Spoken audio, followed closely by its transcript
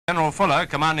General Fuller,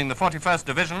 commanding the 41st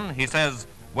Division, he says,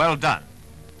 "Well done."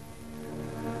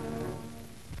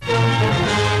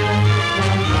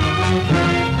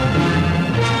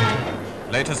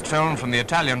 Latest film from the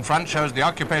Italian front shows the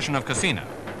occupation of Cassino.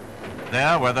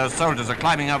 There, where those soldiers are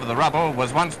climbing over the rubble,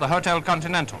 was once the Hotel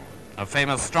Continental, a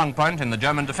famous strongpoint in the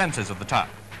German defenses of the town.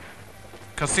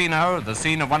 Cassino, the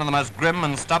scene of one of the most grim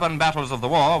and stubborn battles of the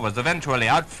war, was eventually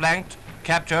outflanked,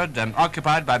 captured and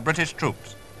occupied by British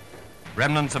troops.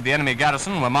 Remnants of the enemy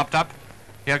garrison were mopped up.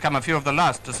 Here come a few of the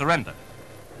last to surrender.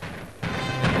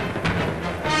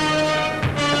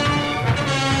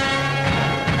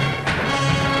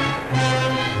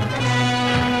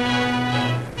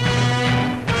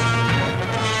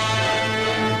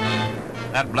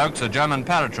 That bloke's a German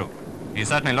paratroop. He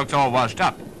certainly looks all washed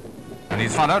up. And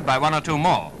he's followed by one or two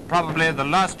more, probably the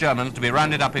last Germans to be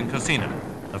rounded up in Cassino,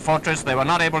 the fortress they were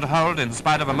not able to hold in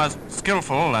spite of a most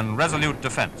skillful and resolute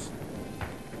defense.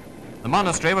 The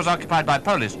monastery was occupied by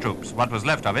Polish troops, what was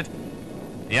left of it.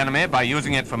 The enemy, by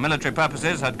using it for military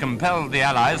purposes, had compelled the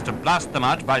Allies to blast them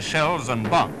out by shells and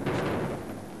bombs.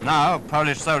 Now,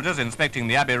 Polish soldiers inspecting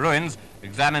the abbey ruins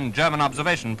examine German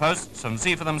observation posts and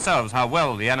see for themselves how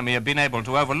well the enemy had been able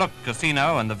to overlook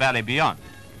Cassino and the valley beyond.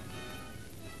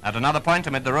 At another point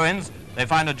amid the ruins, they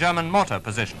find a German mortar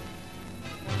position.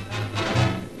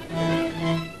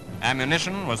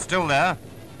 Ammunition was still there,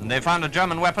 and they found a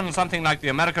German weapon something like the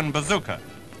American bazooka.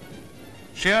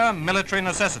 Sheer military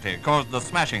necessity caused the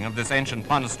smashing of this ancient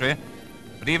monastery,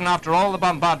 but even after all the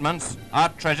bombardments,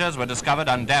 art treasures were discovered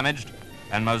undamaged,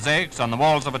 and mosaics on the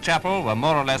walls of a chapel were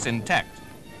more or less intact.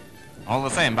 All the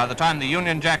same, by the time the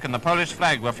Union Jack and the Polish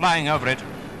flag were flying over it,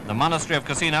 the monastery of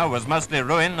Cassino was mostly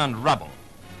ruin and rubble,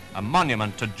 a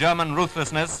monument to German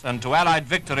ruthlessness and to Allied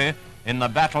victory in the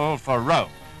battle for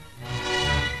Rome.